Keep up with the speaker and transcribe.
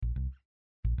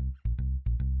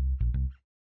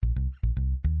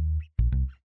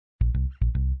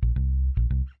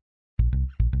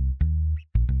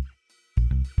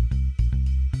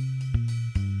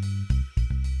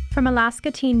From Alaska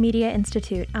Teen Media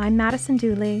Institute, I'm Madison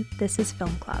Dooley. This is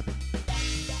Film Club,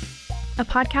 a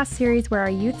podcast series where our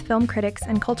youth film critics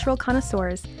and cultural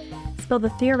connoisseurs spill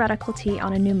the theoretical tea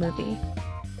on a new movie.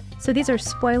 So these are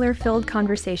spoiler-filled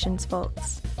conversations,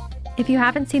 folks. If you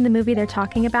haven't seen the movie they're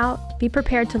talking about, be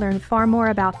prepared to learn far more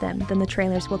about them than the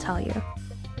trailers will tell you.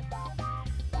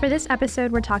 For this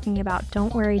episode, we're talking about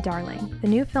Don't Worry, Darling, the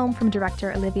new film from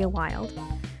director Olivia Wilde.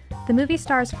 The movie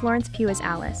stars Florence Pugh as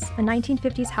Alice, a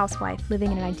 1950s housewife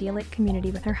living in an idyllic community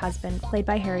with her husband, played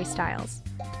by Harry Styles.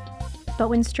 But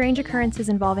when strange occurrences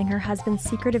involving her husband's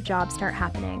secretive job start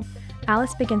happening,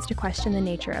 Alice begins to question the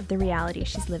nature of the reality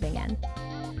she's living in.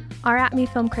 Our ATME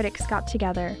film critics got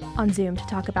together on Zoom to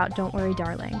talk about Don't Worry,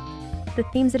 Darling, the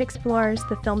themes it explores,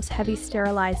 the film's heavy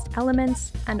sterilized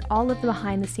elements, and all of the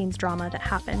behind-the-scenes drama that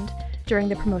happened during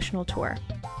the promotional tour.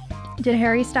 Did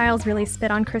Harry Styles really spit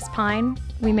on Chris Pine?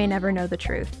 We may never know the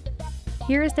truth.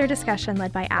 Here is their discussion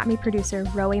led by ATME producer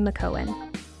Rowie McCohen.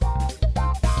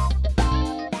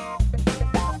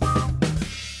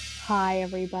 Hi,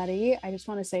 everybody. I just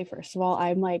want to say, first of all,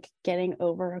 I'm getting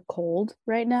over a cold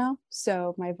right now,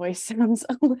 so my voice sounds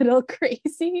a little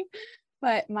crazy,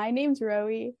 but my name's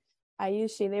Rowie. I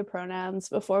use she, they pronouns.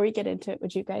 Before we get into it,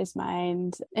 would you guys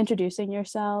mind introducing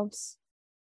yourselves?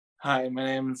 Hi, my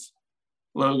name's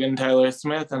Logan Tyler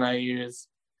Smith, and I use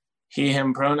he,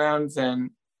 him pronouns, and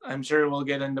I'm sure we'll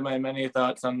get into my many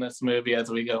thoughts on this movie as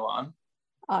we go on.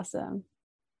 Awesome.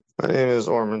 My name is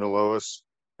Ormond Alois.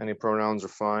 Any pronouns are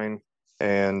fine,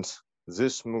 and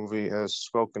this movie has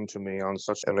spoken to me on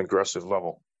such an aggressive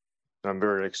level. I'm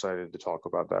very excited to talk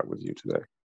about that with you today.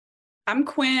 I'm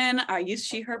Quinn. I use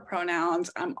she, her pronouns.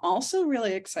 I'm also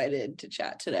really excited to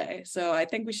chat today, so I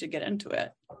think we should get into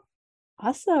it.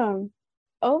 Awesome.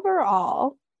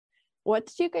 Overall, what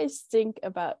did you guys think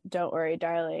about Don't Worry,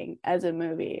 Darling as a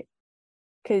movie?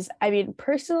 Because,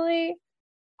 personally,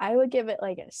 I would give it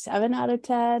a 7 out of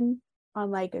 10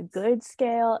 on a good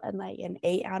scale and an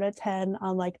 8 out of 10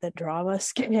 on the drama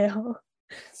scale.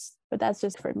 But that's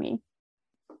just for me.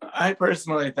 I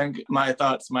personally think my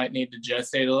thoughts might need to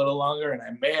gestate a little longer, and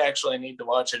I may actually need to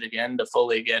watch it again to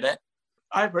fully get it.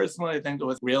 I personally think it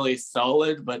was really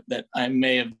solid, but that I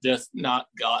may have just not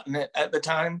gotten it at the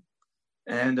time.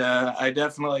 And I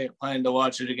definitely plan to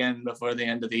watch it again before the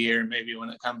end of the year, maybe when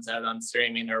it comes out on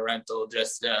streaming or rental,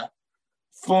 just to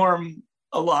form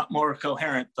a lot more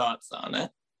coherent thoughts on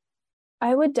it.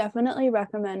 I would definitely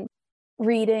recommend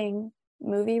reading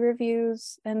movie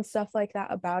reviews and stuff like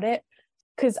that about it.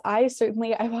 Because I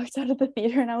walked out of the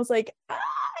theater and I was like, I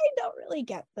don't really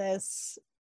get this.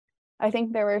 I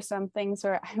think there were some things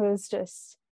where I was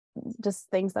just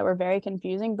things that were very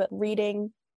confusing, but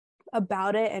reading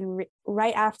about it and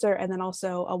right after, and then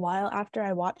also a while after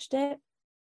I watched it,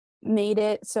 made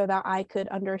it so that I could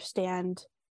understand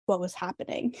what was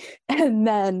happening and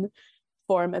then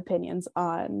form opinions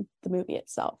on the movie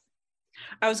itself.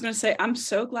 I was going to say, I'm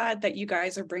so glad that you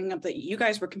guys are bringing up that you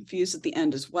guys were confused at the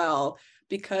end as well,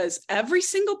 because every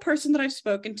single person that I've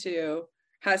spoken to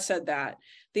has said that.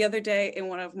 The other day in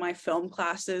one of my film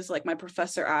classes, my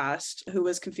professor asked who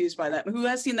was confused by that, who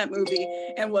has seen that movie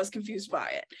and was confused by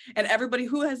it. And everybody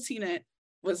who has seen it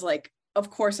was like, of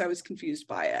course I was confused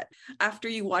by it. After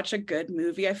you watch a good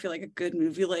movie, I feel like a good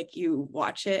movie, you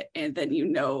watch it and then you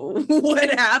know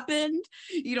what happened.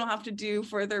 You don't have to do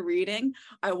further reading.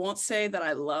 I won't say that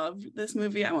I loved this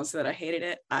movie. I won't say that I hated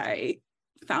it. I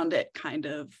found it kind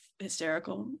of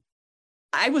hysterical.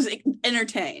 I was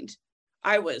entertained.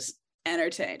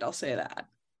 I'll say that.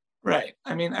 Right.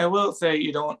 I will say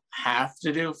you don't have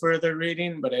to do further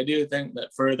reading, but I do think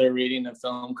that further reading of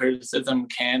film criticism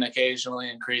can occasionally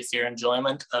increase your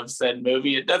enjoyment of said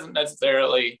movie. It doesn't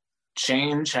necessarily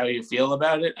change how you feel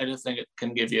about it. I just think it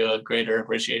can give you a greater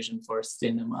appreciation for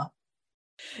cinema.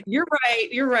 You're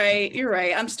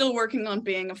right. I'm still working on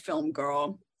being a film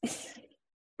girl.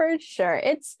 For sure.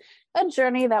 It's a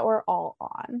journey that we're all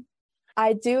on.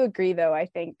 I do agree, though. I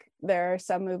think there are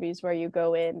some movies where you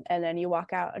go in and then you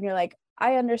walk out and you're like,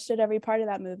 I understood every part of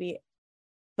that movie,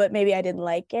 but maybe I didn't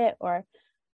like it, or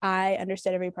I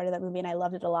understood every part of that movie and I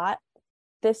loved it a lot.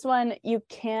 This one, you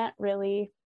can't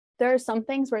really, there are some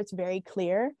things where it's very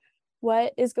clear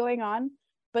what is going on,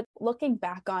 but looking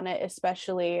back on it,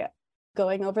 especially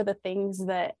going over the things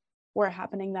that were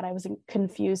happening that I was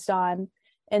confused on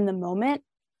in the moment,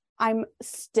 I'm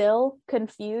still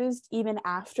confused even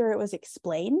after it was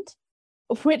explained,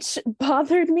 which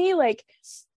bothered me.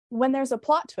 When there's a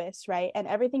plot twist, right? And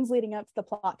everything's leading up to the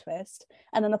plot twist.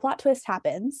 And then the plot twist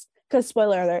happens, because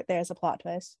spoiler alert, there's a plot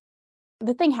twist.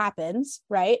 The thing happens,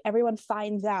 right? Everyone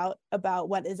finds out about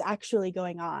what is actually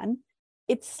going on.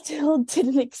 it still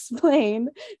didn't explain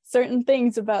certain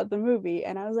things about the movie.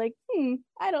 And I was like,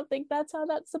 I don't think that's how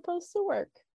that's supposed to work.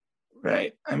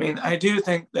 Right. I mean, I do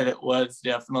think that it was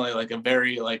definitely like a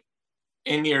very like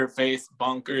in your face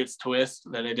bonkers twist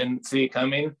that I didn't see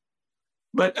coming.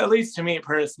 But at least to me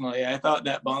personally, I thought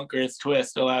that bonkers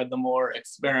twist allowed the more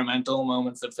experimental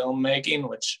moments of filmmaking,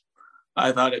 which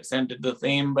I thought extended the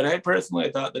theme. But I personally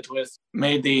thought the twist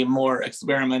made the more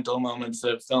experimental moments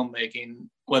of filmmaking,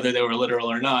 whether they were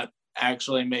literal or not,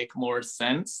 actually make more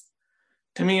sense.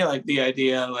 To me, like the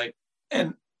idea, like,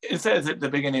 and it says at the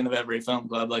beginning of every film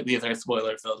club, like these are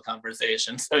spoiler filled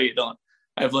conversations. So you don't,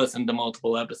 I've listened to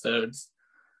multiple episodes.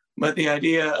 But the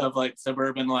idea of like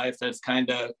suburban life as kind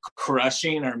of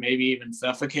crushing or maybe even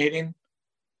suffocating,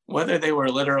 whether they were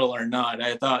literal or not,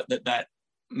 I thought that that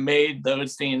made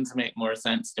those scenes make more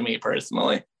sense to me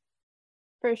personally.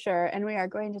 For sure. And we are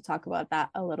going to talk about that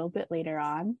a little bit later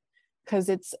on because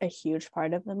it's a huge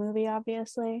part of the movie,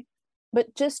 obviously.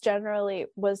 But just generally,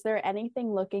 was there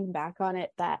anything looking back on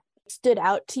it that stood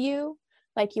out to you?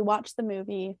 Like you watch the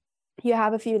movie, you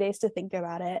have a few days to think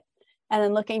about it. And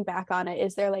then looking back on it,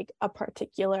 is there like a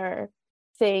particular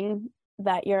thing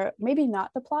that you're maybe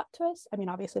not the plot twist? I mean,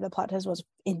 obviously the plot twist was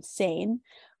insane,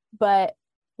 but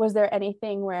was there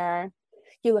anything where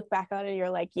you look back on it and you're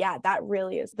like, yeah, that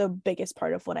really is the biggest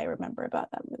part of what I remember about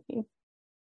that movie?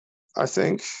 I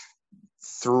think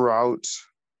throughout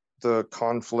the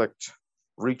conflict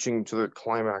reaching to the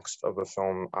climax of the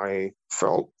film, I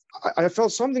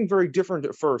felt something very different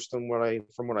at first than what I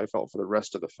felt for the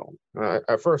rest of the film.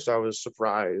 At first, I was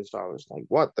surprised. I was like,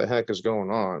 "What the heck is going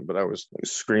on?" But I was like,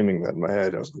 screaming that in my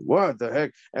head. I was like, "What the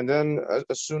heck?" And then,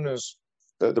 as soon as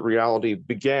the reality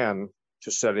began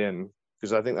to set in,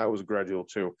 because I think that was gradual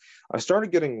too, I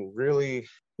started getting really,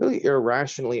 really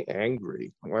irrationally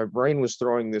angry. My brain was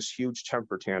throwing this huge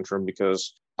temper tantrum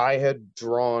because I had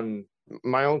drawn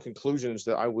my own conclusions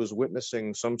that I was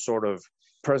witnessing some sort of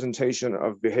presentation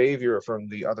of behavior from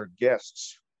the other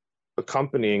guests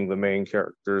accompanying the main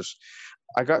characters.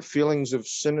 I got feelings of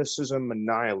cynicism and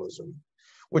nihilism,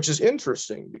 which is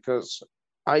interesting because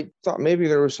I thought maybe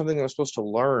there was something I was supposed to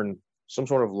learn, some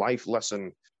sort of life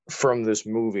lesson from this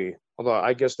movie. Although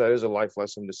I guess that is a life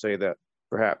lesson to say that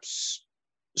perhaps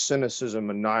cynicism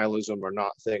and nihilism are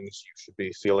not things you should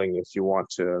be feeling if you want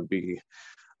to be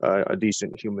a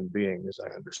decent human being, as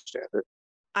I understand it.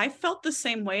 I felt the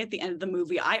same way at the end of the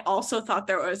movie. I also thought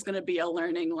there was going to be a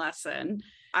learning lesson.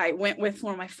 I went with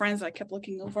one of my friends. I kept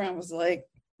looking over and I was like,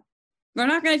 they're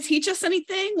not going to teach us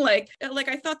anything? Like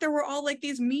I thought there were all like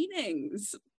these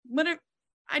meetings.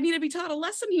 I need to be taught a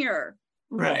lesson here.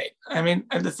 Right. I mean,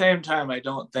 at the same time, I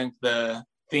don't think the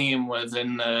theme was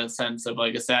in the sense of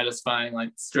like a satisfying,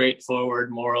 like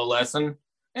straightforward moral lesson.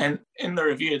 And in the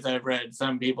reviews I've read,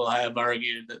 some people have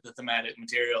argued that the thematic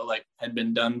material like had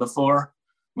been done before.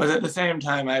 But at the same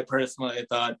time, I personally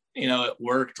thought, it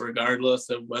worked regardless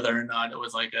of whether or not it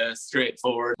was like a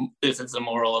straightforward, this is the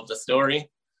moral of the story.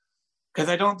 Because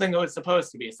I don't think it was supposed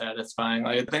to be satisfying.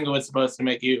 Like, I think it was supposed to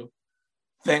make you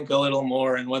think a little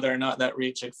more, and whether or not that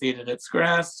reach exceeded its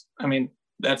grasp, I mean,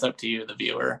 that's up to you, the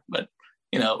viewer. But,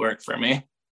 it worked for me.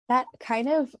 That kind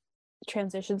of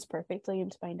transitions perfectly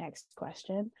into my next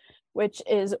question, which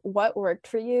is what worked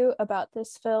for you about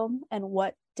this film and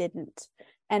what didn't?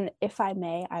 And if I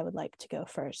may, I would like to go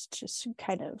first, just to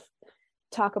kind of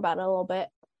talk about it a little bit.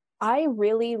 I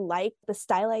really like the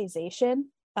stylization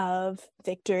of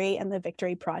Victory and the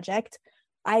Victory Project.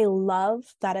 I love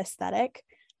that aesthetic,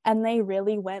 and they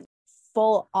really went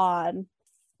full on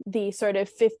the sort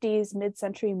of 50s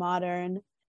mid-century modern.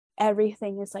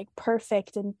 Everything is like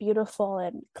perfect and beautiful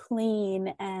and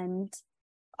clean, and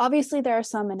obviously there are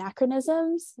some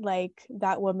anachronisms, like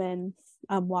that woman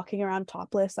walking around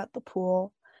topless at the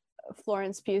pool,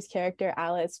 Florence Pugh's character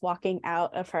Alice walking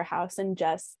out of her house in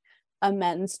just a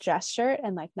men's dress shirt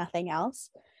and like nothing else.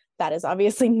 That is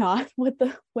obviously not what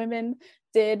the women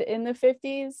did in the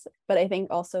 50s, but I think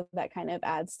also that kind of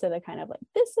adds to the kind of like,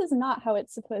 this is not how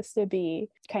it's supposed to be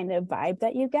kind of vibe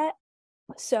that you get.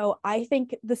 So I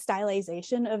think the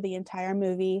stylization of the entire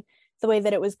movie, the way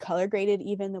that it was color graded,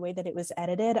 even the way that it was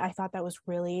edited, I thought that was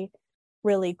really,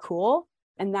 really cool.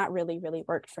 And that really, really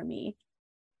worked for me.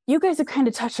 You guys have kind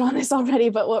of touched on this already,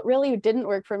 but what really didn't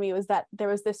work for me was that there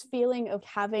was this feeling of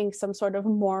having some sort of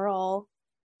moral,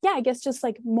 I guess just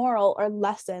like moral or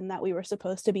lesson that we were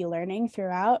supposed to be learning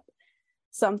throughout.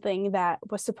 Something that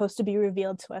was supposed to be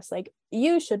revealed to us, like,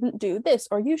 you shouldn't do this,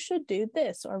 or you should do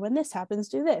this, or when this happens,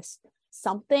 do this.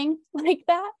 Something like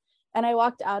that. And I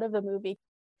walked out of the movie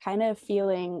kind of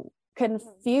feeling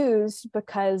confused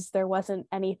because there wasn't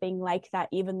anything like that,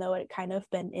 even though it kind of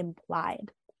been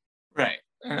implied. Right.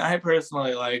 And I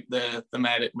personally like the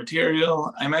thematic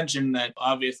material. I mentioned that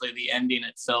obviously the ending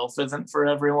itself isn't for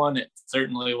everyone. It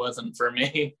certainly wasn't for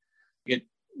me. It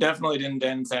definitely didn't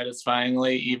end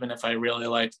satisfyingly, even if I really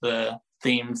liked the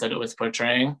themes that it was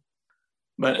portraying.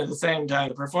 But at the same time,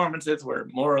 the performances were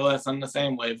more or less on the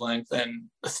same wavelength, and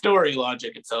the story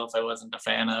logic itself I wasn't a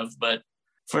fan of. But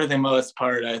for the most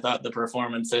part, I thought the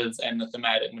performances and the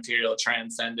thematic material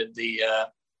transcended the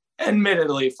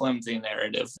admittedly flimsy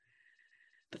narrative.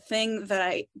 The thing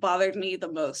that bothered me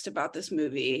the most about this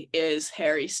movie is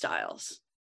Harry Styles.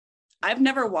 I've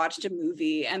never watched a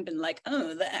movie and been like,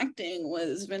 oh, the acting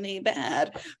was really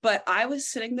bad. But I was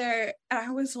sitting there and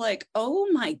I was like, oh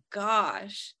my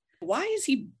gosh, why is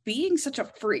he being such a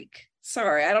freak?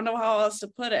 Sorry, I don't know how else to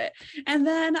put it. And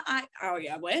then I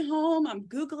went home, I'm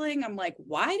Googling, I'm like,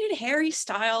 why did Harry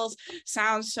Styles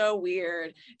sound so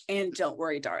weird in Don't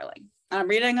Worry, Darling? I'm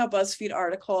reading a BuzzFeed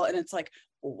article and it's like,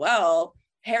 well,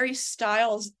 Harry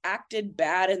Styles acted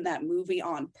bad in that movie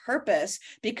on purpose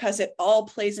because it all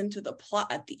plays into the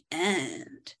plot at the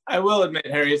end. I will admit,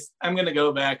 I'm going to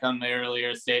go back on my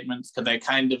earlier statements because I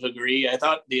kind of agree. I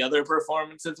thought the other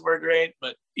performances were great,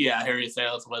 but yeah, Harry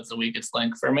Styles was the weakest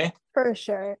link for me. For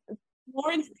sure.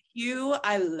 Florence Pugh,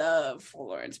 I love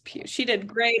Florence Pugh. She did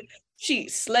great. She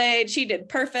slayed. She did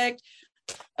perfect.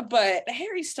 But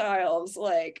Harry Styles,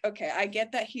 like, okay, I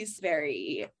get that he's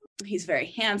very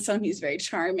handsome, he's very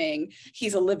charming,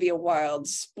 he's Olivia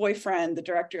Wilde's boyfriend, the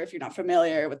director, if you're not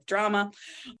familiar with drama.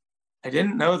 I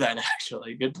didn't know that,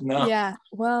 actually. Good to know. Yeah,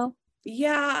 well,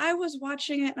 yeah, I was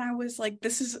watching it and I was like,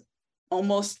 this is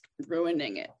almost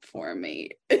ruining it for me.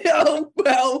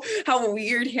 Well, how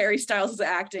weird Harry Styles is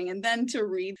acting, and then to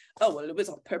read, oh, well, it was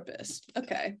on purpose.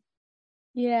 Okay.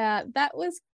 Yeah, that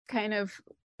was kind of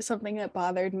something that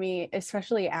bothered me,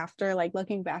 especially after like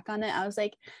looking back on it. I was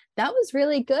like, that was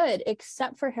really good,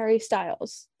 except for Harry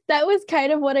Styles. That was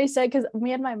kind of what I said, because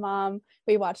me and my mom,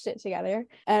 we watched it together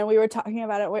and we were talking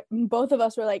about it. Both of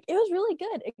us were like, it was really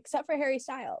good, except for Harry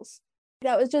Styles.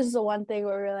 That was just the one thing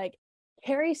where we were like,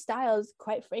 Harry Styles,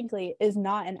 quite frankly, is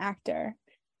not an actor.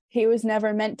 He was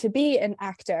never meant to be an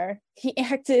actor. He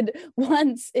acted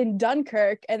once in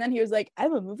Dunkirk and then he was like,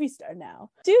 I'm a movie star now.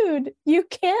 Dude, you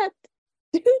can't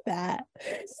do that.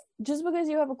 Just because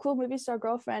you have a cool movie star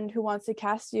girlfriend who wants to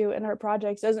cast you in her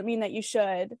projects doesn't mean that you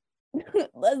should.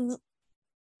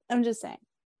 I'm just saying.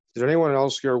 Did anyone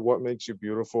else hear What Makes You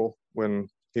Beautiful when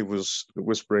he was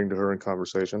whispering to her in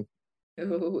conversation?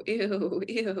 Ew, ew,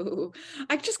 ew.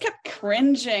 I just kept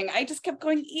cringing. I just kept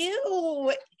going,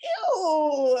 ew,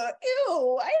 ew,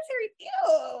 ew. Why is there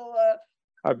ew?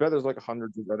 I bet there's like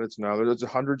hundreds of edits now. There's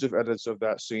hundreds of edits of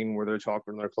that scene where they're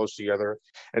talking, they're close together,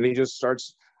 and he just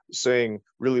starts saying,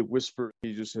 really whisper.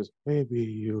 He just says, maybe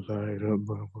you light up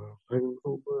my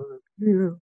world. Yeah.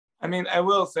 I mean, I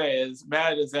will say, as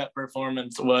bad as that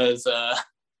performance was,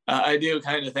 I do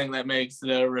kind of think that makes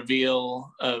the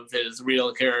reveal of his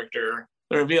real character,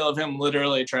 the reveal of him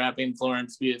literally trapping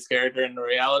Florence Pugh's character into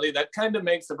reality, that kind of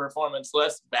makes the performance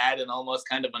less bad and almost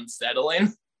kind of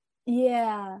unsettling.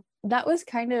 Yeah, that was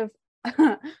kind of,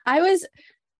 I was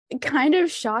kind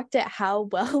of shocked at how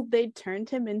well they turned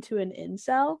him into an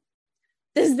incel.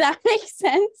 Does that make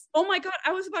sense? Oh my God,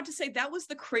 I was about to say that was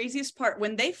the craziest part.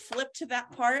 When they flipped to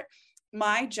that part,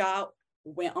 my jaw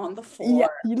went on the floor.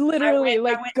 Yeah, you literally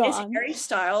gone. Is Harry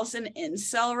Styles an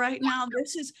incel right now?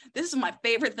 This is my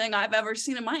favorite thing I've ever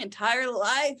seen in my entire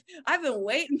life. I've been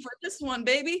waiting for this one,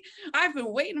 baby. I've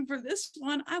been waiting for this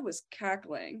one. I was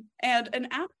cackling. And an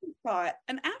afterthought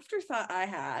I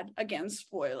had, again,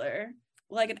 spoiler,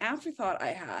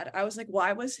 I was like,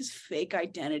 why was his fake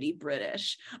identity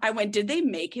British? I went, did they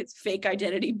make his fake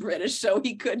identity British so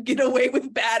he could get away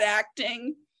with bad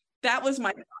acting? That was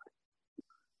my thought.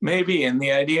 Maybe, and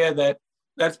the idea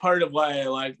that's part of why I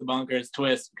like the bonkers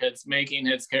twist, because making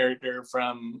his character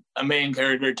from a main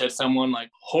character to someone like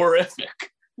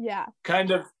horrific, yeah, kind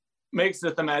of makes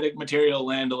the thematic material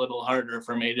land a little harder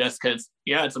for me, just because,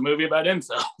 yeah, it's a movie about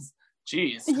incels.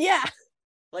 Jeez. Yeah.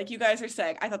 Like you guys are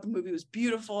saying, I thought the movie was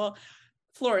beautiful.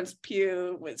 Florence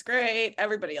Pugh was great.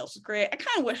 Everybody else was great. I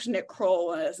kind of wish Nick Kroll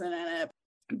wasn't in it,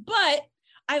 but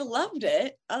I loved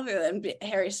it, other than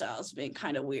Harry Styles being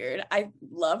kind of weird. I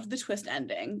loved the twist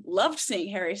ending. Loved seeing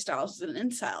Harry Styles as an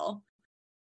incel.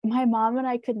 My mom and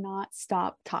I could not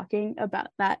stop talking about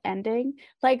that ending,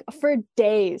 like for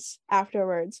days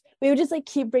afterwards. We would just like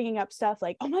keep bringing up stuff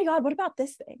like, oh my God, what about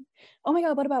this thing? Oh my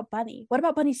God, what about Bunny? What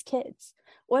about Bunny's kids?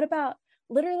 What about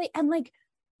literally, and like,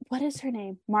 what is her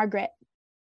name? Margaret.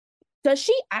 Does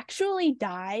she actually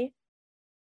die?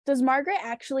 Does Margaret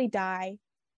actually die?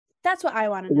 That's what I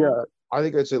want to know. Yeah, I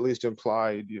think it's at least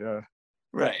implied. Yeah.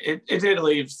 Right. It did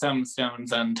leave some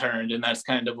stones unturned, and that's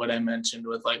kind of what I mentioned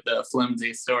with like the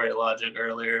flimsy story logic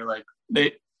earlier. Like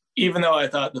they, even though I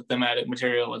thought the thematic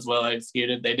material was well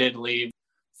executed, they did leave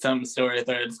some story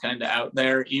threads kind of out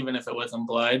there, even if it was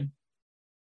implied.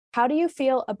 How do you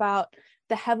feel about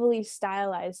the heavily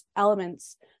stylized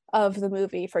elements of the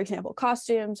movie? For example,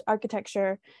 costumes,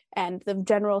 architecture, and the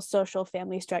general social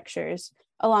family structures,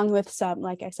 along with some,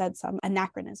 like I said, some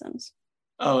anachronisms.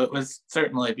 Oh, it was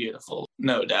certainly beautiful,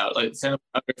 no doubt. Like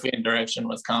cinematography and direction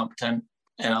was competent,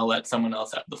 and I'll let someone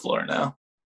else have the floor now.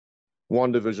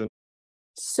 WandaVision.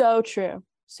 So true.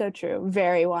 So true.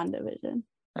 Very WandaVision.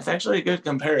 That's actually a good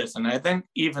comparison. I think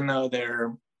even though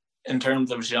they're, in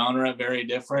terms of genre, very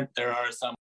different, there are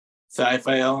some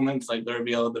sci-fi elements, like the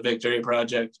reveal of the Victory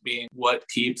Project being what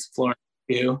keeps Florence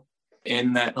Pugh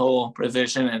in that whole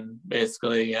position and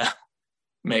basically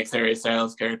makes Harry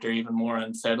Styles' character even more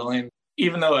unsettling.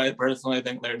 Even though I personally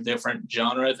think they're different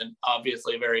genres and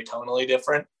obviously very tonally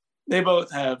different, they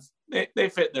both have, they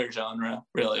fit their genre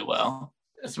really well,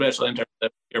 especially in terms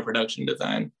of your production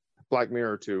design. Black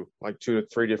Mirror too, like 2 to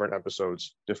 3 different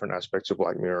episodes, different aspects of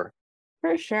Black Mirror.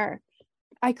 For sure.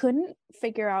 I couldn't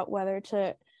figure out whether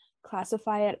to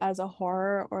classify it as a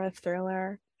horror or a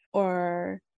thriller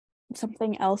or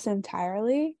something else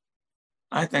entirely.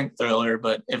 I think thriller,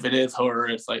 but if it is horror,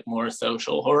 it's like more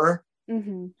social horror.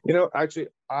 Mm-hmm. You know, actually,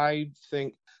 I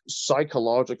think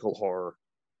psychological horror.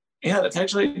 Yeah, that's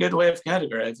actually a good way of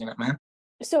categorizing it, man.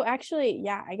 So actually,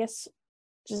 yeah, I guess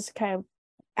just kind of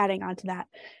adding on to that,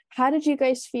 how did you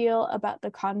guys feel about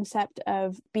the concept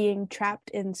of being trapped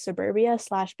in suburbia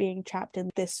 / being trapped in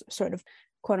this sort of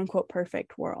quote unquote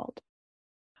perfect world?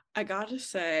 I gotta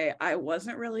say, I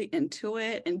wasn't really into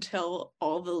it until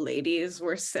all the ladies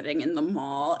were sitting in the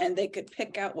mall and they could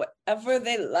pick out whatever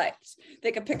they liked.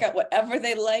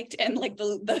 And like the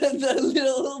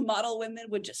little model women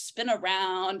would just spin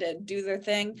around and do their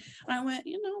thing. And I went,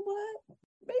 you know what?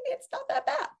 Maybe it's not that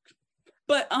bad.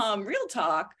 But real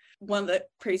talk, one of the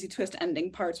crazy twist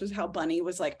ending parts was how Bunny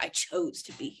was like, I chose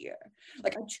to be here.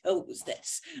 Like, I chose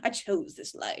this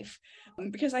life.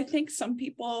 Because I think some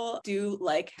people do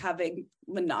like having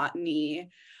monotony,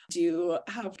 do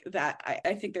have that.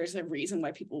 I think there's a reason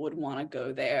why people would want to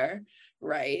go there,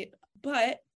 right?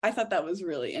 But I thought that was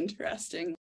really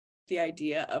interesting. The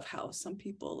idea of how some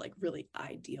people like really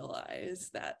idealize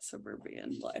that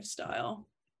suburban lifestyle.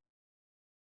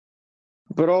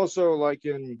 But also, like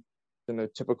in a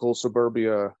typical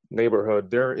suburbia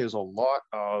neighborhood, there is a lot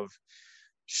of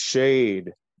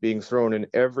shade being thrown in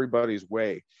everybody's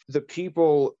way. The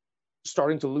people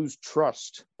starting to lose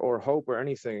trust or hope or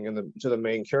anything to the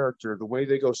main character, the way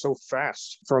they go so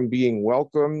fast from being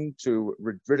welcome to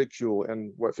ridicule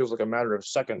in what feels like a matter of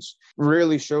seconds,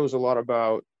 really shows a lot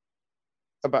about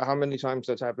how many times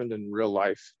that's happened in real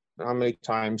life, how many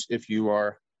times if you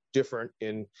are different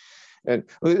in. And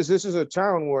this is a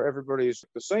town where everybody's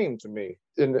the same to me.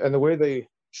 And the way they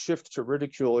shift to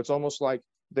ridicule, it's almost like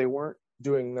they weren't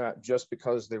doing that just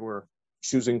because they were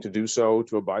choosing to do so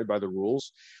to abide by the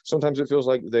rules. Sometimes it feels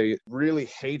like they really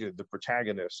hated the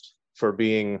protagonist for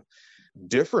being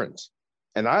different.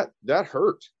 And that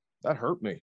hurt. That hurt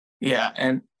me. Yeah,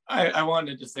 and I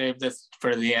wanted to save this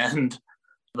for the end.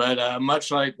 But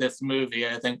much like this movie,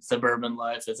 I think suburban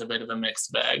life is a bit of a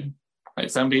mixed bag. Like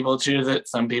some people choose it,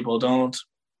 some people don't.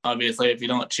 Obviously, if you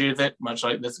don't choose it, much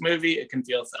like this movie, it can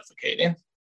feel suffocating.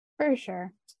 For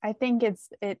sure. I think it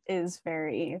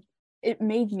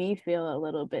made me feel a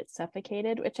little bit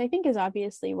suffocated, which I think is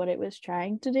obviously what it was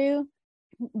trying to do.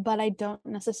 But I don't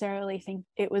necessarily think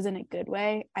it was in a good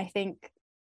way. I think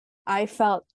I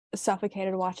felt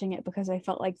suffocated watching it because I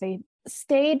felt like they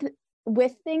stayed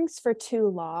with things for too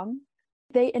long.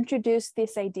 They introduced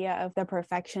this idea of the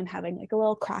perfection having like a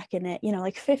little crack in it,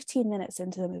 like 15 minutes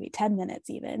into the movie, 10 minutes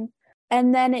even.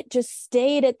 And then it just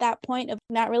stayed at that point of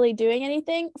not really doing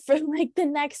anything for like the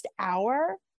next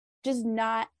hour, just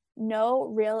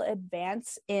no real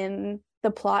advance in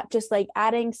the plot, just like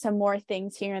adding some more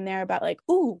things here and there about like,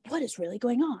 ooh, what is really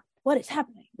going on? What is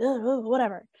happening?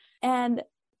 Whatever. And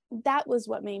that was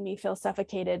what made me feel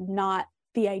suffocated, not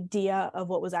the idea of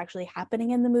what was actually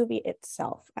happening in the movie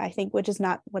itself, I think, which is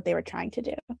not what they were trying to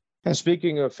do. And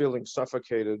speaking of feeling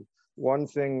suffocated, one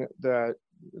thing that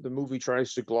the movie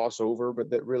tries to gloss over, but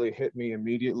that really hit me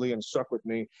immediately and stuck with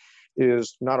me,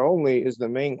 is not only is the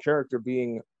main character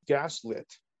being gaslit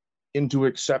into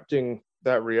accepting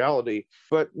that reality,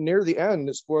 but near the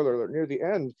end, spoiler alert, near the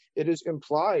end, it is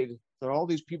implied that all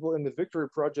these people in the Victory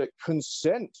Project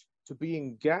consent to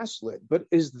being gaslit. But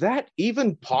is that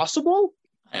even possible?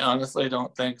 I honestly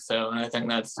don't think so. And I think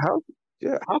that's...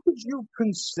 How could you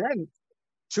consent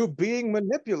to being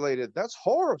manipulated. That's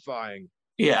horrifying.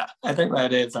 Yeah, I think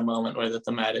that is a moment where the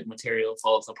thematic material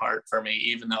falls apart for me,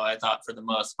 even though I thought for the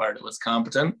most part it was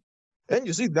competent. And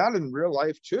you see that in real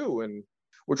life too. And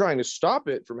we're trying to stop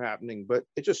it from happening, but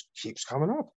it just keeps coming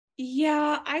up.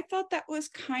 Yeah, I thought that was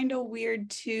kind of weird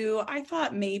too. I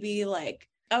thought maybe like,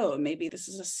 oh, maybe this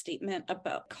is a statement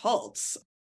about cults.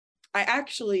 I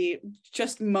actually,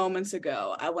 just moments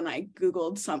ago, when I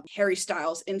Googled some Harry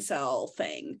Styles incel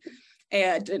thing,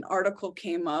 and an article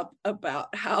came up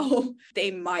about how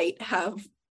they might have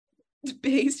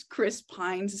based Chris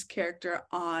Pine's character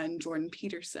on Jordan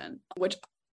Peterson, which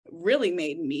really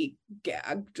made me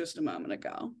gag just a moment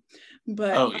ago.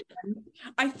 But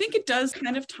I think it does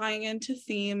kind of tie into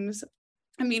themes.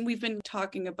 I mean, we've been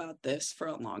talking about this for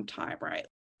a long time, right?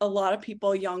 A lot of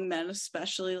people, young men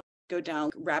especially, go down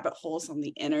rabbit holes on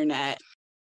the internet.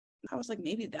 I was like,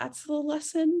 maybe that's the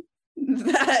lesson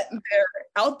that they're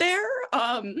out there.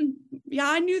 Yeah,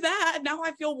 I knew that. Now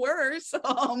I feel worse.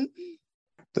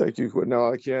 Thank you.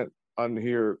 Now I can't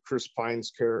unhear Chris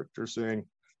Pine's character saying,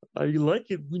 I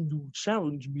like it when you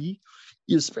challenge me,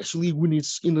 especially when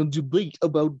it's in a debate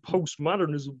about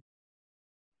postmodernism.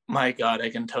 My God, I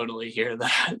can totally hear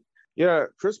that. Yeah,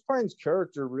 Chris Pine's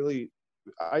character really,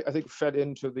 I think, fed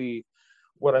into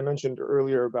what I mentioned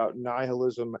earlier about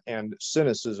nihilism and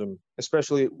cynicism,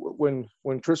 especially when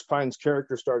Chris Pine's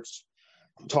character starts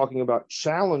talking about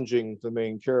challenging the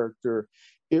main character.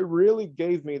 It really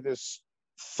gave me this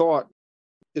thought,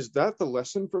 is that the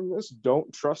lesson from this?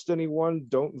 Don't trust anyone,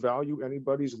 don't value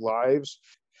anybody's lives.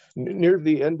 Near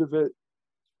the end of it,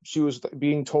 she was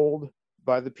being told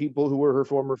by the people who were her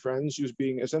former friends, she was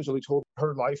being essentially told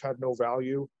her life had no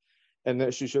value and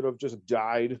that she should have just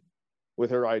died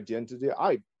with her identity.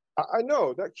 I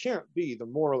know that can't be the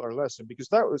moral or lesson, because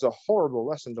that was a horrible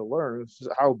lesson to learn,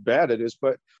 how bad it is,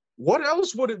 but what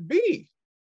else would it be?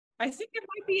 I think it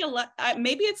might be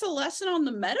maybe it's a lesson on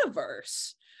the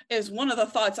metaverse, is one of the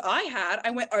thoughts I had.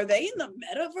 I went, are they in the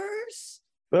metaverse?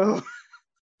 Oh.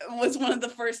 Was one of the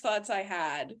first thoughts I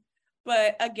had.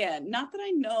 But again, not that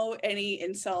I know any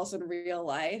incels in real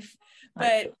life,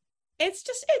 but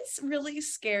it's really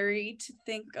scary to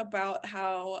think about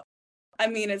how, I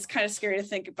mean, it's kind of scary to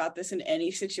think about this in any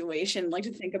situation, like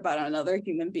to think about another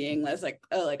human being as like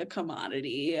a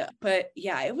commodity. But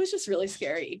yeah, it was just really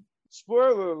scary.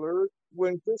 Spoiler alert,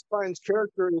 when Chris Pine's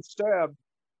character is stabbed,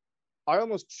 I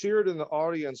almost cheered in the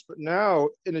audience, but now,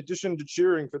 in addition to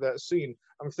cheering for that scene,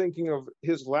 I'm thinking of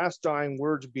his last dying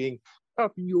words being,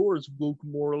 "Up yours, woke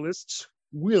moralists.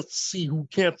 We'll see who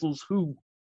cancels who."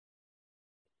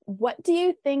 What do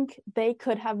you think they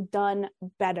could have done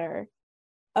better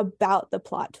about the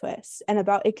plot twists and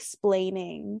about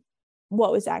explaining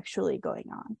what was actually going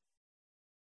on?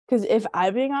 Because if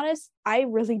I'm being honest, I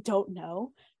really don't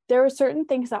know. There were certain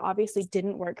things that obviously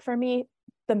didn't work for me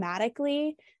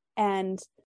thematically, and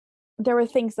there were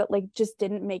things that like just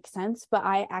didn't make sense. But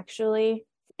I actually,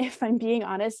 if I'm being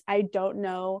honest, I don't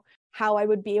know how I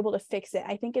would be able to fix it.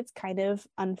 I think it's kind of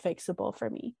unfixable for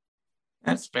me.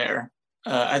 That's fair.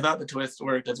 I thought the twist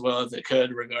worked as well as it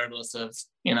could, regardless of,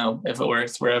 if it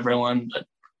works for everyone. But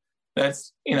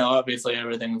that's, obviously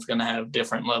everything's going to have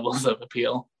different levels of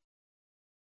appeal.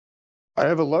 I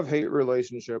have a love-hate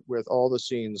relationship with all the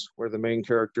scenes where the main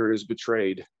character is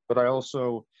betrayed. But I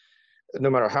also,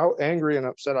 no matter how angry and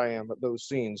upset I am at those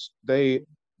scenes, they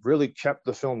really kept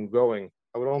the film going.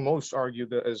 I would almost argue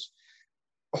that, as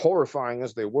horrifying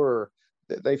as they were,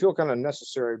 they feel kind of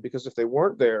necessary, because if they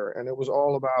weren't there and it was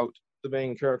all about the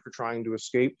main character trying to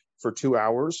escape for 2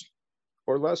 hours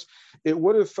or less, it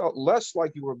would have felt less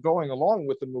like you were going along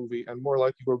with the movie and more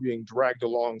like you were being dragged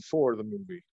along for the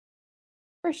movie.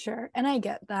 For sure. And I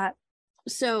get that.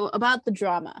 So about the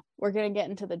drama, we're going to get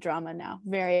into the drama now.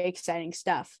 Very exciting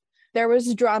stuff. There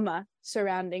was drama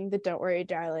surrounding the Don't Worry,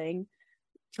 Darling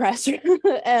press,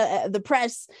 the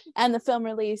press and the film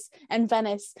release and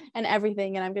Venice and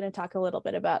everything. And I'm going to talk a little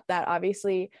bit about that.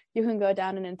 Obviously, you can go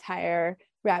down an entire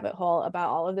rabbit hole about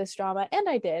all of this drama, and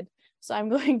I did. So I'm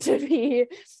going to be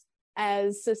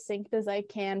as succinct as I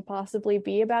can possibly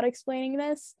be about explaining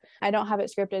this. I don't have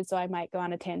it scripted, so I might go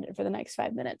on a tangent for the next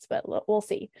 5 minutes, but we'll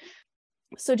see.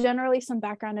 So generally, some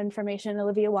background information.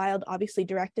 Olivia Wilde obviously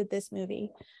directed this movie.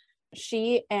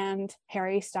 She and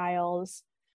Harry Styles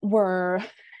were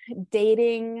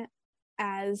dating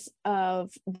as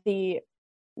of the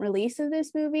release of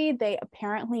this movie. They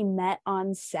apparently met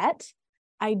on set.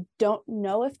 I don't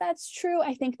know if that's true.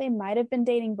 I think they might have been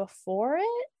dating before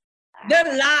it.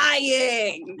 They're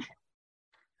lying.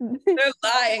 They're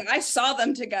lying. I saw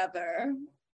them together.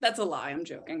 That's a lie. I'm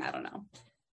joking. I don't know.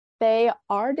 They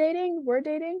are dating. We're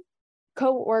dating.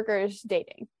 co-workers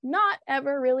dating. Not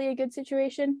ever really a good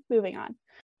situation. Moving on.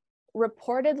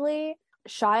 Reportedly,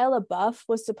 Shia LaBeouf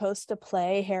was supposed to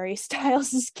play Harry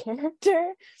Styles'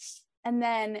 character, and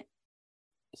then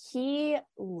he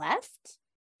left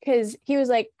because he was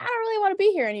like, I don't really want to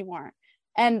be here anymore.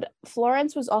 And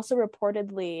Florence was also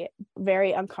reportedly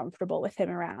very uncomfortable with him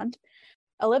around.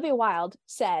 Olivia Wilde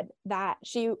said that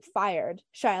she fired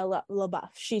Shia LaBeouf.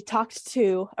 She talked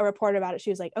to a reporter about it. She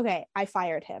was like, okay, I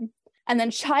fired him. And then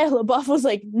Shia LaBeouf was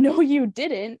like, no, you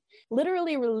didn't.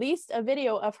 Literally released a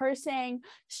video of her saying,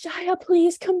 Shia,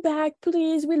 please come back,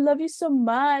 please. We love you so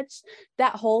much.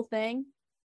 That whole thing.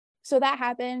 So that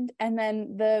happened. And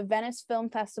then the Venice Film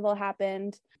Festival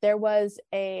happened. There was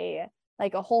a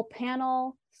whole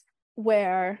panel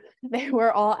where they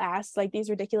were all asked like these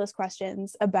ridiculous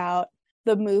questions about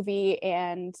the movie,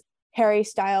 and Harry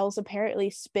Styles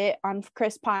apparently spit on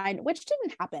Chris Pine, which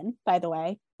didn't happen, by the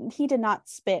way. He did not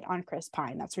spit on Chris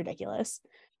Pine. That's ridiculous.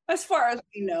 As far as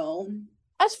we know.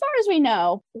 As far as we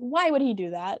know, why would he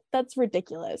do that? That's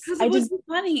ridiculous. Because it was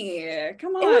funny.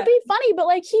 Come on. It would be funny, but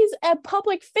like he's a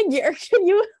public figure. Can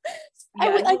you?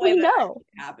 Yeah, we know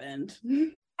happened.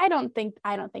 I don't think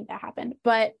that happened.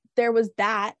 But there was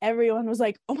that. Everyone was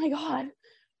like, "Oh my God,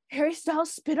 Harry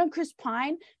Styles spit on Chris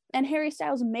Pine," and Harry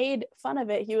Styles made fun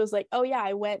of it. He was like, "Oh yeah,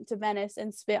 I went to Venice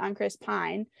and spit on Chris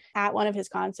Pine at one of his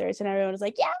concerts," and everyone was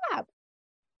like, "Yeah."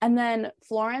 And then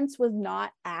Florence was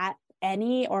not at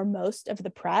any or most of the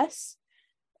press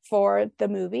for the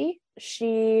movie.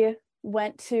 She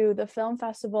went to the film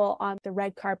festival on the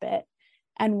red carpet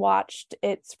and watched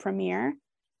its premiere,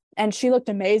 and she looked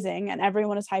amazing and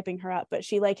everyone was hyping her up, but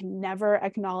she like never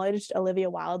acknowledged Olivia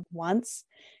Wilde once.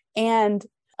 And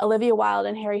Olivia Wilde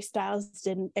and Harry Styles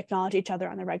didn't acknowledge each other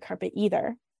on the red carpet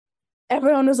either.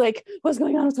 Everyone was like, what's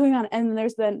going on? What's going on? And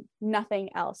there's been nothing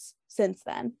else since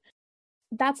then.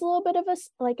 That's a little bit of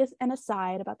an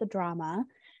aside about the drama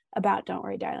about Don't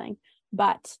Worry, Darling.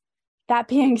 But that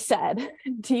being said,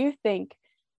 do you think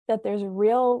that there's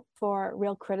real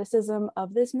criticism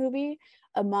of this movie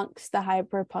amongst the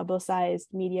hyper publicized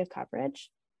media coverage?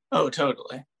 Oh,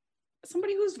 totally.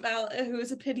 Somebody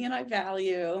whose opinion I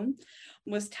value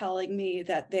was telling me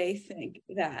that they think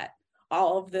that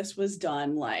all of this was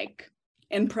done like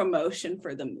in promotion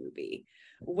for the movie,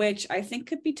 which I think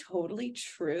could be totally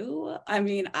true. I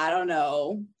mean, I don't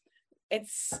know.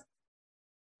 It's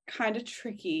kind of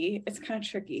tricky.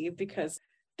 Because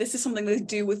this is something they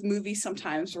do with movies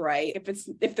sometimes, right?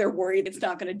 If they're worried it's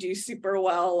not going to do super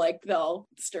well, like they'll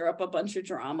stir up a bunch of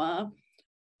drama.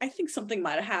 I think something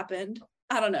might have happened.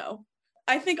 I don't know.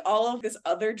 I think all of this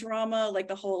other drama, like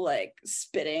the whole like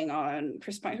spitting on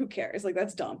Chris Pine, who cares? Like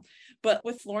that's dumb. But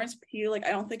with Florence Pugh, like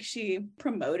I don't think she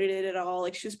promoted it at all.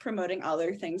 Like she was promoting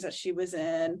other things that she was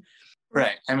in.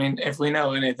 Right. I mean, if we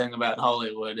know anything about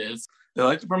Hollywood, is they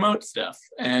like to promote stuff.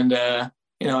 And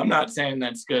I'm not saying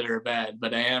that's good or bad,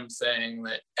 but I am saying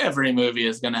that every movie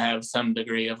is going to have some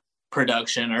degree of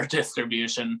production or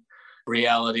distribution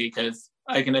reality, because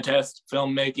I can attest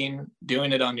filmmaking,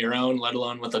 doing it on your own, let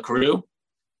alone with a crew,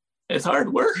 it's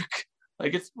hard work.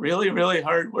 Like it's really, really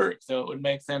hard work. So it would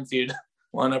make sense you'd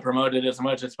want to promote it as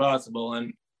much as possible.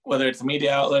 And whether it's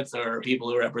media outlets or people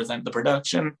who represent the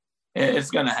production,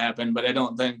 it's going to happen. But I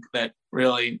don't think that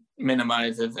really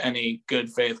minimizes any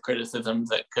good faith criticisms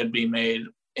that could be made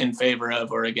in favor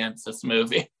of or against this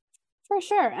movie. For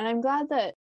sure. And I'm glad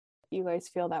that you guys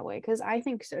feel that way, because I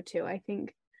think so too. I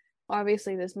think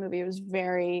obviously this movie was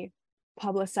very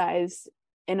publicized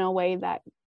in a way that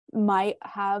might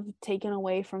have taken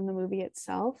away from the movie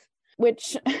itself,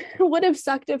 which would have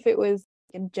sucked if it was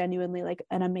genuinely like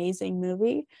an amazing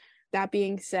movie. That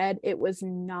being said, it was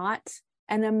not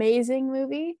an amazing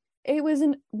movie. It was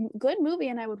a good movie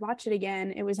and I would watch it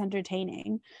again. It was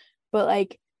entertaining, but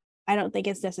like I don't think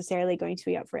it's necessarily going to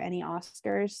be up for any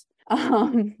Oscars.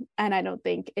 And I don't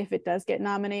think if it does get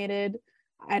nominated,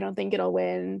 I don't think it'll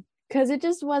win, because it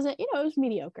just wasn't, it was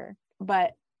mediocre.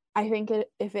 But I think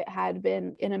if it had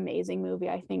been an amazing movie,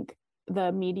 I think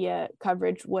the media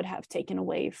coverage would have taken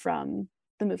away from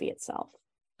the movie itself.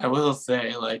 I will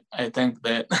say, I think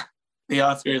that the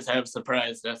Oscars have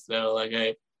surprised us, though.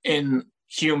 In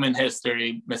human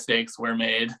history, mistakes were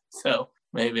made. So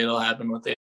maybe it'll happen with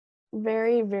it.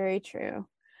 Very, very true.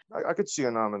 I could see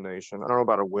a nomination. I don't know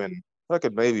about a win. I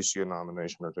could maybe see a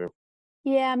nomination or two.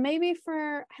 Yeah, maybe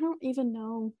for, I don't even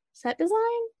know, set design?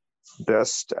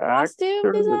 Best costume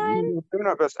actor design? Maybe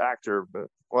not best actor,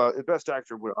 but best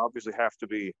actor would obviously have to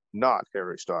be not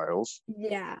Harry Styles.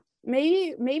 Yeah,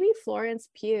 maybe Florence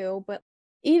Pugh, but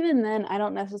even then I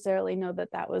don't necessarily know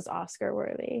that was Oscar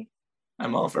worthy.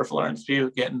 I'm all for Florence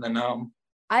Pugh getting the nom.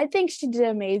 I think she did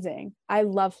amazing. I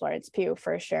love Florence Pugh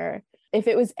for sure. If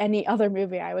it was any other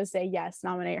movie, I would say yes,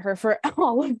 nominate her for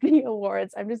all of the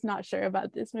awards. I'm just not sure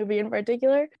about this movie in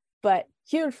particular, but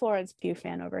huge Florence Pugh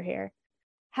fan over here.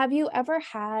 Have you ever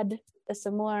had a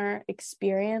similar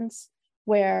experience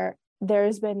where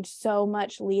there's been so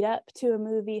much lead up to a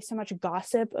movie, so much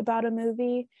gossip about a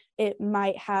movie, it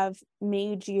might have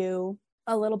made you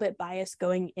a little bit biased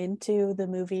going into the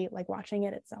movie, like watching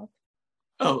it itself?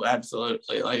 Oh,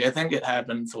 absolutely. Like, I think it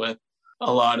happens with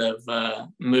a lot of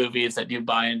movies that you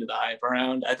buy into the hype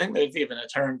around. I think there's even a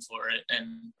term for it,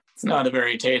 and it's not a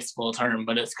very tasteful term,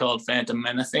 but it's called phantom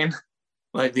menacing.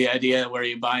 Like the idea where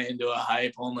you buy into a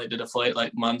hype only to deflate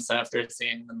like months after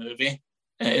seeing the movie.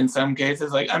 In some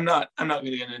cases, like I'm not going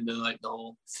to get into like the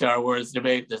whole Star Wars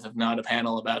debate. This is not a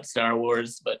panel about Star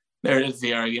Wars, but there is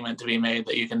the argument to be made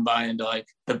that you can buy into like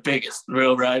the biggest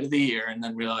thrill ride of the year and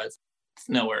then realize it's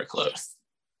nowhere close.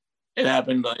 It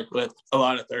happened like with a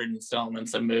lot of third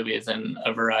installments of movies and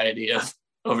a variety of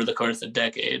over the course of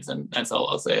decades, and that's all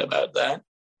I'll say about that.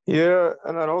 Yeah,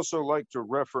 and I'd also like to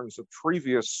reference a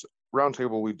previous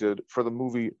roundtable we did for the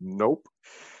movie Nope.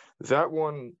 That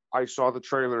one, I saw the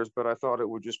trailers, but I thought it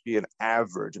would just be an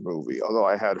average movie, although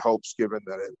I had hopes given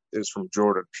that it is from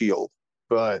Jordan Peele.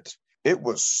 But it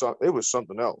was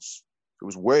something else. It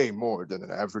was way more than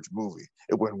an average movie.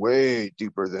 It went way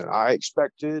deeper than I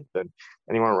expected, than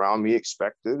anyone around me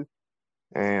expected.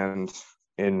 And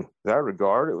in that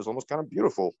regard, it was almost kind of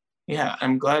beautiful. Yeah,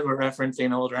 I'm glad we're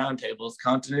referencing old roundtables.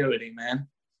 Continuity, man.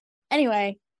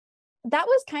 Anyway, that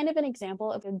was kind of an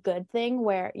example of a good thing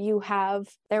where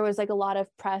there was like a lot of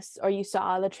press, or you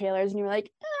saw the trailers and you were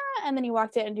like, and then you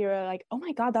walked in and you were like, oh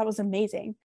my God, that was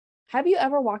amazing. Have you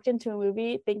ever walked into a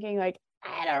movie thinking like,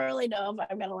 I don't really know if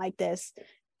I'm going to like this,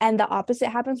 and the opposite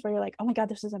happens where you're like, oh my God,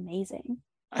 this is amazing?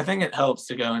 I think it helps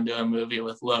to go into a movie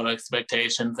with low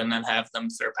expectations and then have them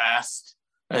surpassed.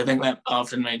 I think that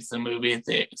often makes the movie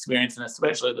experience, and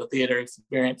especially the theater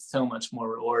experience, so much more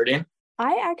rewarding.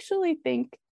 I actually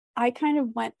think I kind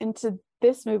of went into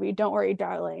this movie, Don't Worry,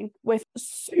 Darling, with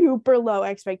super low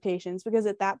expectations, because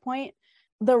at that point,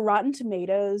 the Rotten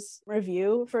Tomatoes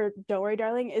review for Don't Worry,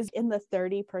 Darling is in the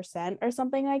 30% or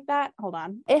something like that. Hold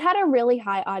on. It had a really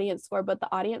high audience score, but the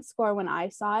audience score when I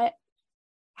saw it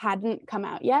hadn't come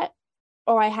out yet,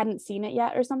 or I hadn't seen it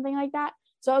yet or something like that.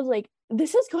 So I was like,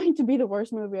 this is going to be the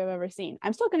worst movie I've ever seen.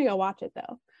 I'm still going to go watch it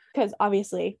though, because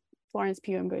obviously Florence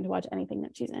Pugh, I'm going to watch anything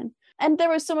that she's in. And there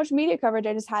was so much media coverage,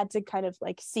 I just had to kind of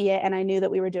like see it. And I knew that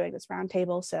we were doing this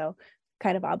roundtable, so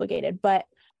kind of obligated. But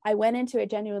I went into it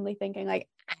genuinely thinking like,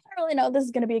 I don't really know if this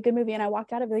is going to be a good movie. And I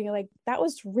walked out of it thinking like, that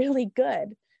was really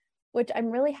good, which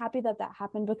I'm really happy that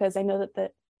happened, because I know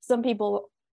that some people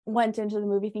went into the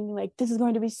movie thinking like, this is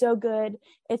going to be so good.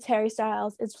 It's Harry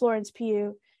Styles. It's Florence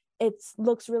Pugh. It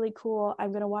looks really cool.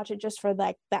 I'm going to watch it just for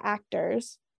like the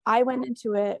actors. I went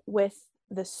into it with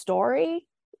the story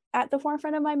at the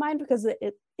forefront of my mind, because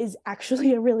it is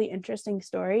actually a really interesting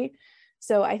story.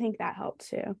 So I think that helped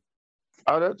too.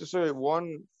 I'd have to say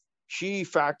one key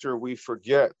factor we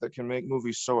forget that can make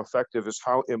movies so effective is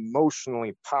how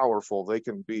emotionally powerful they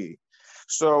can be.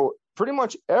 So pretty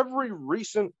much every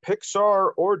recent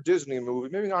Pixar or Disney movie,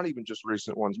 maybe not even just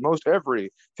recent ones, most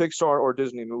every Pixar or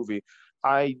Disney movie,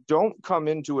 I don't come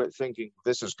into it thinking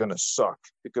this is going to suck,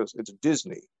 because it's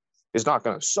Disney. It's not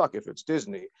going to suck if it's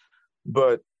Disney.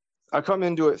 But I come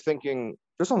into it thinking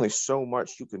there's only so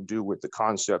much you can do with the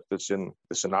concept that's in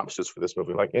the synopsis for this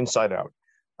movie, like Inside Out.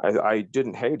 I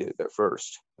didn't hate it at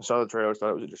first. I saw the trailers,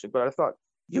 thought it was interesting, but I thought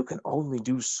you can only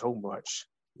do so much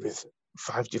with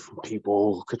 5 different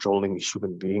people controlling a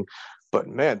human being. But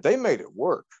man, they made it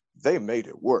work.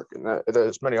 And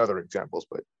there's many other examples,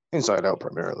 but Inside Out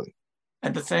primarily.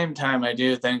 At the same time, I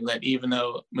do think that even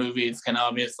though movies can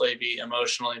obviously be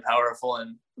emotionally powerful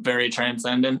and very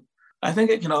transcendent, I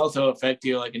think it can also affect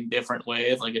you like in different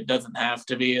ways. Like it doesn't have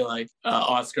to be like an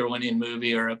Oscar-winning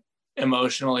movie or a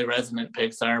emotionally resonant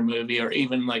Pixar movie or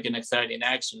even like an exciting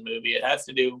action movie. It has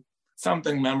to do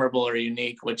something memorable or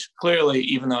unique, which clearly,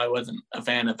 even though I wasn't a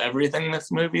fan of everything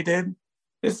this movie did,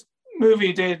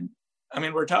 I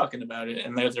mean, we're talking about it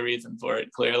and there's a reason for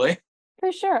it, clearly.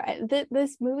 For sure.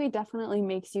 This movie definitely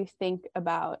makes you think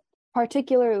about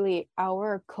particularly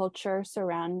our culture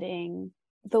surrounding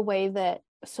the way that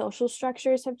social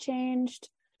structures have changed,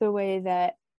 the way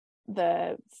that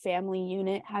the family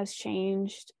unit has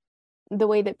changed, the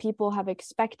way that people have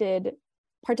expected,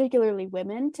 particularly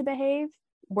women, to behave,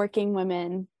 working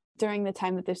women, during the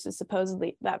time that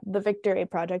that the Victory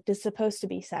Project is supposed to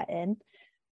be set in.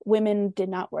 Women did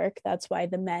not work. That's why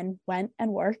the men went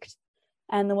and worked.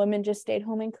 And the women just stayed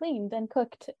home and cleaned and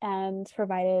cooked and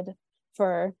provided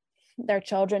for their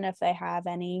children if they have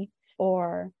any,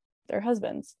 or their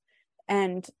husbands.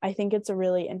 And I think it's a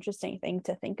really interesting thing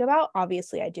to think about.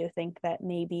 Obviously, I do think that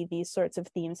maybe these sorts of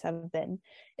themes have been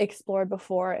explored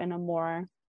before in a more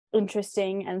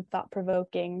interesting and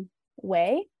thought-provoking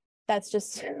way. That's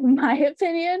just my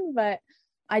opinion, but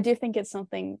I do think it's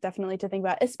something definitely to think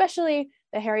about, especially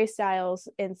the Harry Styles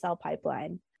incel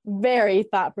pipeline. Very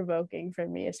thought-provoking for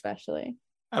me, especially.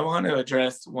 I want to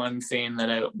address one scene that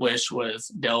I wish was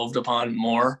delved upon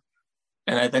more.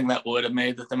 And I think that would have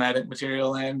made the thematic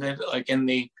material landed, like in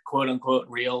the quote unquote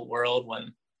real world,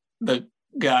 when the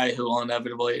guy who will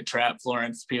inevitably trap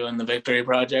Florence Pugh in the Victory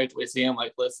Project, we see him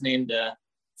like listening to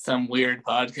some weird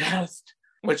podcast,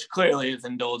 which clearly is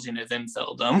indulging his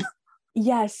inceldom.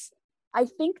 Yes. I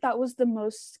think that was the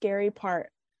most scary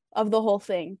part of the whole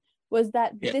thing, was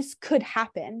that this could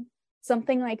happen.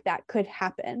 Something like that could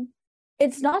happen.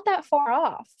 It's not that far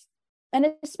off.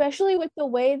 And especially with the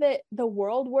way that the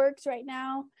world works right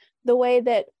now, the way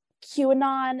that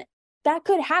QAnon, that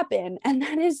could happen. And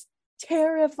that is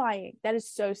terrifying. That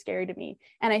is so scary to me.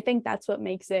 And I think that's what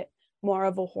makes it more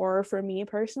of a horror for me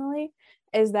personally,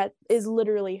 is that is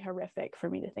literally horrific for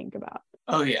me to think about.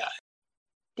 Oh, yeah.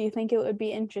 Do you think it would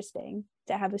be interesting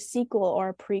to have a sequel or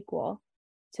a prequel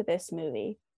to this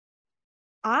movie?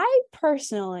 I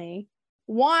personally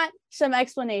want some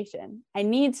explanation. I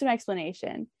need some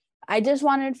explanation. I just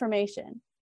want information.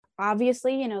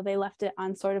 Obviously, they left it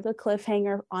on sort of a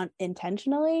cliffhanger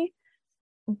intentionally,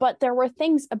 but there were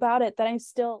things about it that I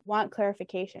still want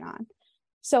clarification on.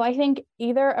 So I think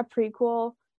either a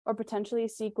prequel or potentially a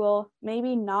sequel,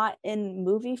 maybe not in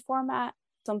movie format,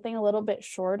 something a little bit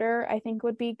shorter, I think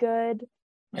would be good.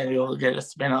 Maybe we'll get a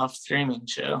spin-off streaming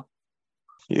show.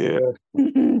 Yeah.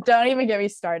 Don't even get me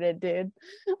started, dude.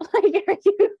 Like, are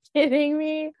you kidding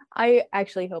me? I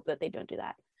actually hope that they don't do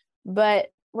that. But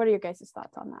what are your guys'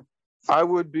 thoughts on that? I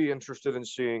would be interested in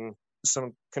seeing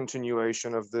some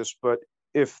continuation of this, but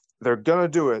if they're gonna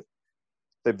do it,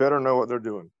 they better know what they're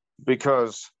doing,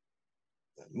 because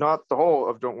not the whole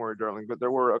of Don't Worry Darling, but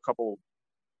there were a couple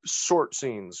short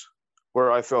scenes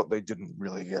where I felt they didn't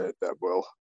really get it that well.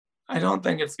 I don't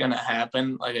think it's going to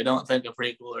happen. Like, I don't think a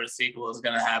prequel or a sequel is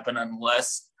going to happen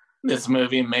unless this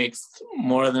movie makes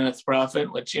more than its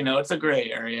profit, which, it's a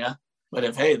gray area. But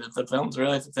if the film's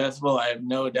really successful, I have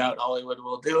no doubt Hollywood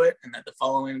will do it, and that the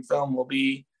following film will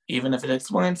be, even if it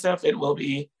explains stuff, it will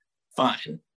be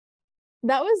fine.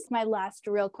 That was my last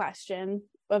real question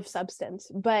of substance.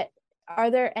 But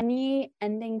are there any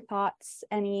ending thoughts,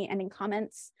 any ending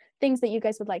comments, things that you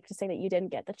guys would like to say that you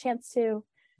didn't get the chance to?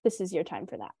 This is your time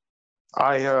for that.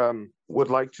 I would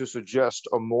like to suggest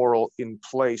a moral in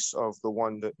place of the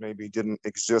one that maybe didn't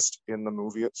exist in the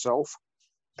movie itself.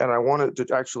 And I wanted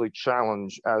to actually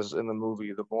challenge, as in the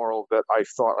movie, the moral that I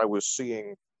thought I was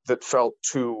seeing that felt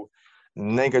too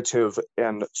negative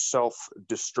and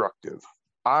self-destructive.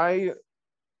 I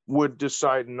would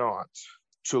decide not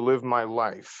to live my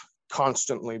life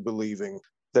constantly believing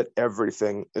that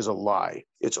everything is a lie.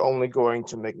 It's only going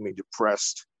to make me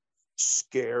depressed,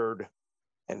 scared,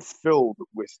 and filled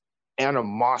with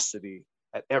animosity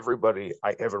at everybody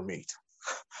I ever meet.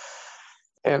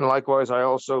 And likewise, I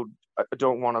also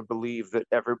don't want to believe that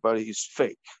everybody's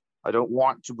fake. I don't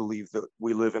want to believe that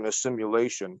we live in a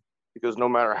simulation, because no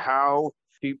matter how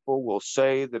people will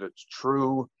say that it's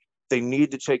true, they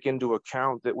need to take into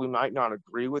account that we might not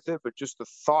agree with it, but just the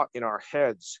thought in our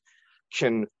heads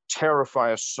can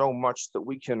terrify us so much that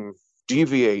we can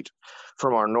deviate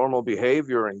from our normal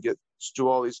behavior and do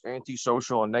all these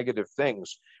antisocial and negative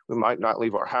things. We might not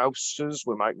leave our houses.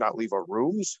 We might not leave our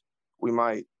rooms. We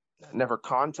might never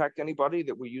contact anybody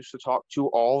that we used to talk to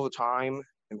all the time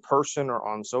in person or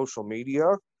on social media.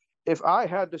 If I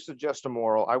had to suggest a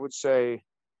moral, I would say,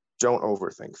 don't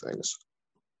overthink things.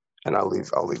 And I'll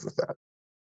leave with that.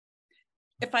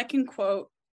 If I can quote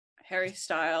Harry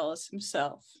Styles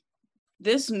himself,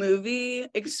 this movie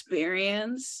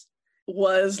experience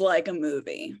was like a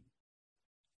movie.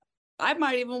 I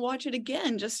might even watch it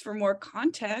again just for more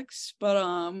context, but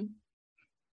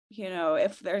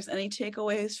if there's any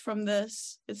takeaways from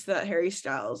this, it's that Harry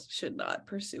Styles should not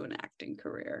pursue an acting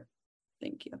career.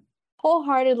 Thank you.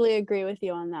 Wholeheartedly agree with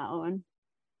you on that one.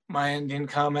 My ending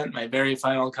comment, my very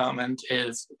final comment,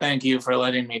 is thank you for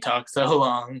letting me talk so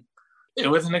long. It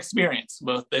was an experience,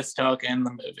 both this talk and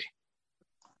the movie.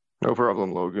 No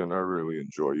problem, Logan. I really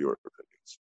enjoy your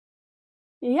opinions.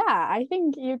 Yeah, I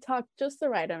think you talked just the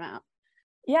right amount.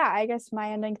 Yeah, I guess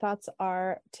my ending thoughts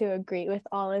are to agree with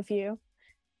all of you.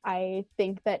 I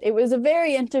think that it was a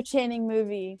very entertaining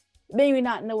movie. Maybe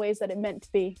not in the ways that it meant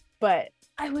to be, but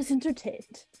I was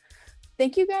entertained.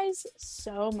 Thank you guys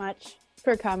so much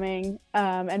for coming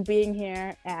and being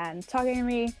here and talking to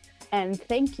me. And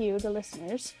thank you, the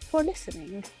listeners, for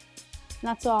listening. And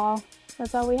that's all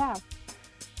we have.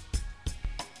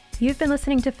 You've been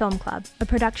listening to Film Club, a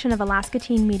production of Alaska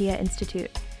Teen Media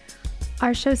Institute.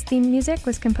 Our show's theme music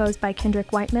was composed by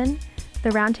Kendrick Whiteman. The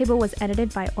roundtable was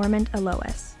edited by Ormond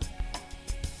Alois.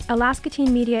 Alaska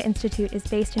Teen Media Institute is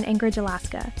based in Anchorage,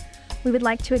 Alaska. We would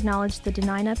like to acknowledge the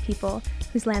Dena'ina people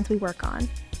whose lands we work on.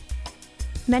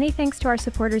 Many thanks to our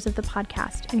supporters of the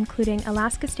podcast, including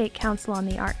Alaska State Council on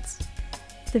the Arts.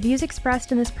 The views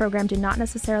expressed in this program do not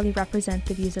necessarily represent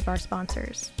the views of our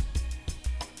sponsors.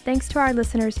 Thanks to our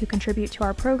listeners who contribute to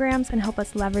our programs and help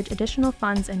us leverage additional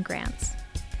funds and grants.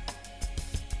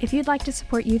 If you'd like to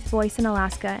support Youth Voice in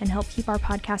Alaska and help keep our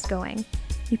podcast going,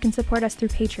 you can support us through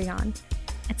Patreon.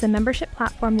 It's a membership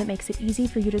platform that makes it easy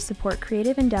for you to support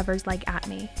creative endeavors like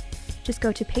ATME. Just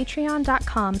go to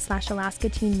patreon.com/Alaska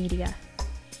Teen Media.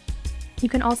 You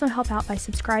can also help out by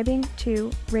subscribing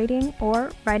to, rating,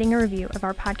 or writing a review of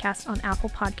our podcast on Apple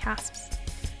Podcasts.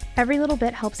 Every little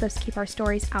bit helps us keep our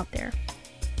stories out there.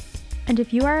 And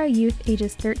if you are a youth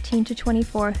ages 13 to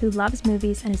 24 who loves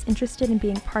movies and is interested in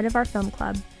being part of our film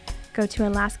club, go to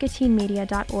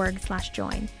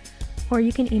alaskateenmedia.org/join, or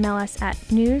you can email us at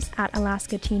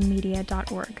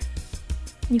news@alaskateenmedia.org.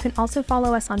 You can also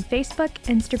follow us on Facebook,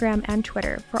 Instagram, and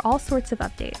Twitter for all sorts of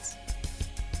updates.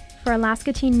 For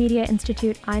Alaska Teen Media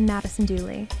Institute, I'm Madison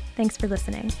Dooley. Thanks for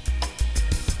listening.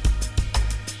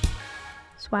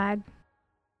 Swag.